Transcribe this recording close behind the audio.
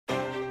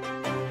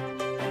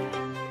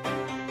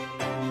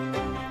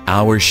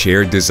Our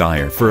shared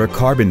desire for a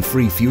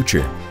carbon-free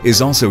future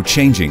is also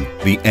changing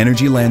the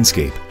energy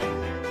landscape.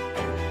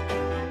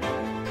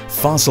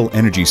 Fossil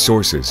energy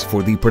sources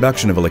for the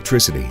production of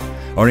electricity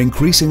are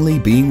increasingly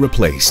being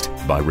replaced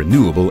by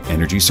renewable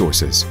energy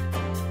sources.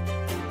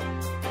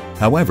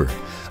 However,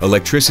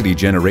 electricity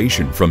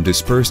generation from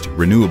dispersed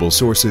renewable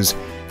sources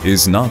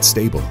is not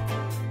stable.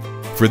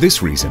 For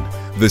this reason,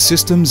 the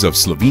systems of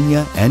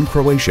Slovenia and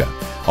Croatia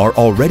are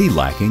already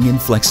lacking in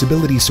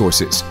flexibility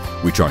sources,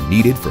 which are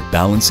needed for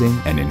balancing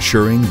and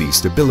ensuring the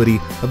stability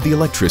of the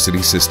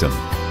electricity system.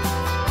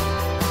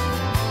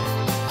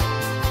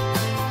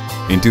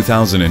 In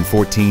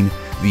 2014,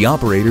 the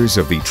operators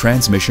of the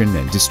transmission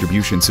and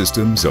distribution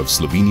systems of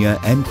Slovenia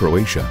and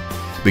Croatia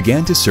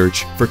began to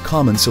search for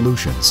common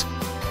solutions,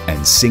 and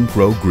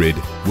SINCRO.GRID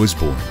was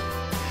born,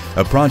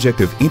 a project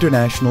of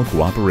international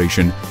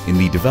cooperation in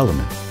the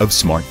development of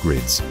smart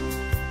grids.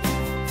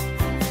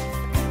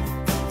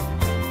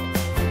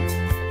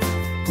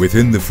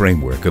 Within the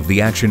framework of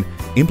the action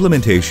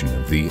implementation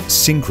of the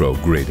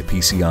SINCRO.GRID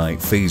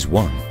PCI Phase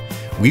 1,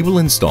 we will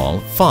install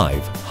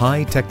 5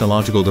 high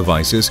technological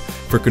devices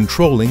for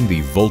controlling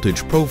the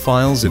voltage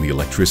profiles in the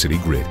electricity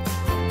grid.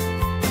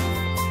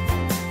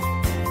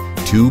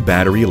 2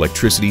 battery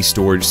electricity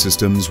storage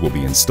systems will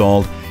be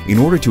installed in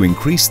order to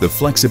increase the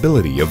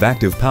flexibility of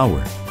active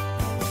power.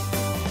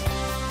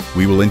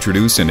 We will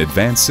introduce an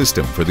advanced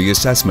system for the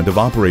assessment of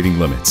operating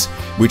limits,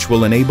 which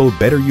will enable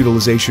better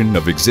utilization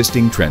of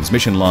existing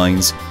transmission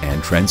lines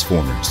and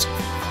transformers.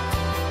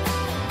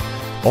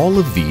 All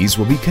of these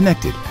will be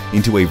connected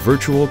into a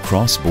virtual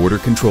cross-border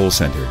control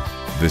center.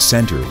 The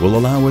center will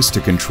allow us to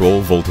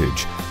control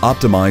voltage,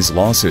 optimize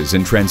losses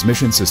in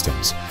transmission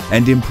systems,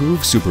 and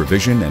improve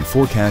supervision and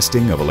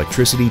forecasting of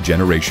electricity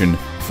generation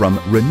from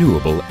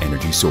renewable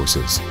energy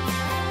sources.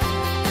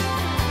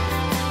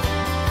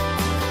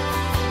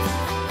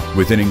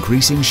 With an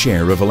increasing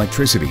share of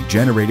electricity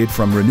generated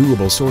from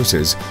renewable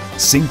sources,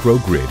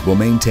 SINCRO.GRID will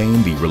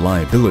maintain the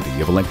reliability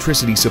of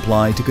electricity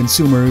supply to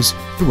consumers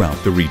throughout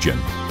the region.